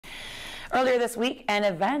Earlier this week, an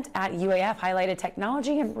event at UAF highlighted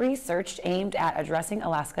technology and research aimed at addressing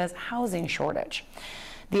Alaska's housing shortage.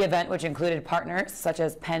 The event, which included partners such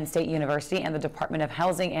as Penn State University and the Department of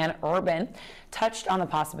Housing and Urban, touched on the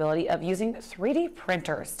possibility of using 3D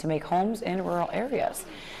printers to make homes in rural areas.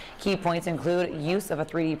 Key points include use of a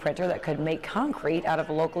 3D printer that could make concrete out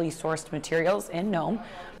of locally sourced materials in Nome,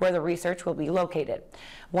 where the research will be located.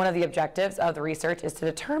 One of the objectives of the research is to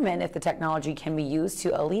determine if the technology can be used to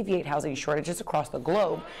alleviate housing shortages across the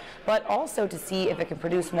globe, but also to see if it can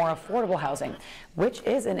produce more affordable housing, which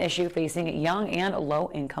is an issue facing young and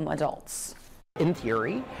low-income adults. In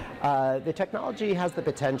theory, the technology has the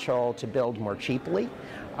potential to build more cheaply,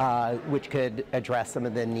 which could address some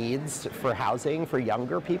of the needs for housing for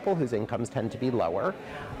younger people whose incomes tend to be lower.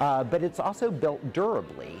 But it's also built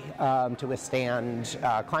durably to withstand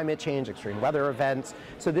climate change, extreme weather events.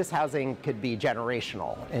 So this housing could be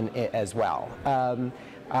generational as well.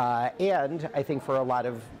 And I think for a lot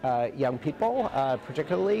of young people,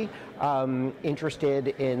 particularly interested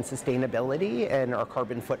in sustainability and our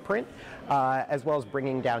carbon footprint, as well as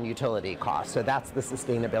bringing down utility costs. So that's the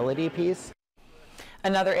sustainability piece.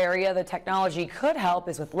 Another area the technology could help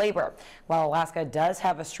is with labor. While Alaska does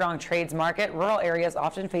have a strong trades market, rural areas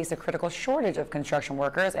often face a critical shortage of construction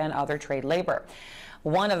workers and other trade labor.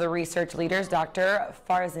 One of the research leaders, Dr.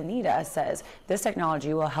 Farzanita, says this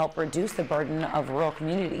technology will help reduce the burden of rural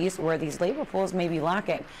communities where these labor pools may be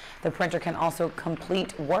lacking. The printer can also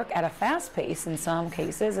complete work at a fast pace in some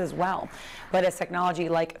cases as well. But as technology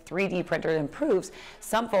like 3D printer improves,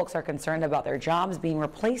 some folks are concerned about their jobs being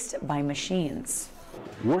replaced by machines.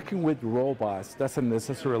 Working with robots doesn't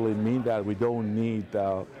necessarily mean that we don't need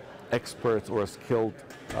experts or skilled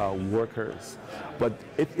workers, but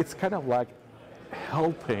it's kind of like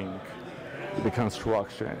helping the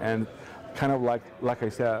construction, and kind of like I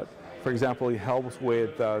said, for example, it helps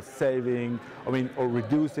with saving, or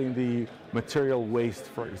reducing the material waste,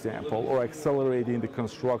 for example, or accelerating the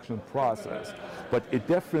construction process. But it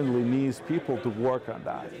definitely needs people to work on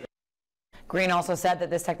that. Green also said that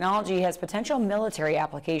this technology has potential military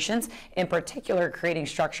applications, in particular creating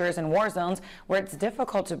structures in war zones where it's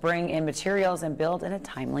difficult to bring in materials and build in a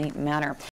timely manner.